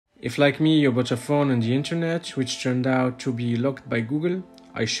If like me you bought a phone on the internet which turned out to be locked by Google,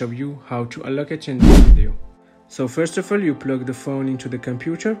 I show you how to unlock it in this video. So first of all, you plug the phone into the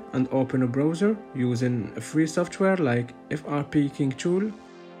computer and open a browser using a free software like FRP King Tool.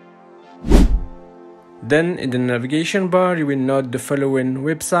 Then in the navigation bar you will note the following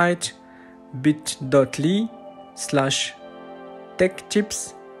website: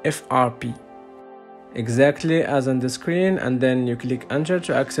 bit.ly/techtipsfrp, exactly as on the screen, and then you click enter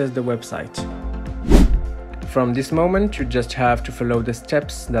to access the website. From this moment you just have to follow the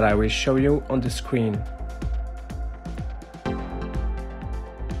steps that I will show you on the screen.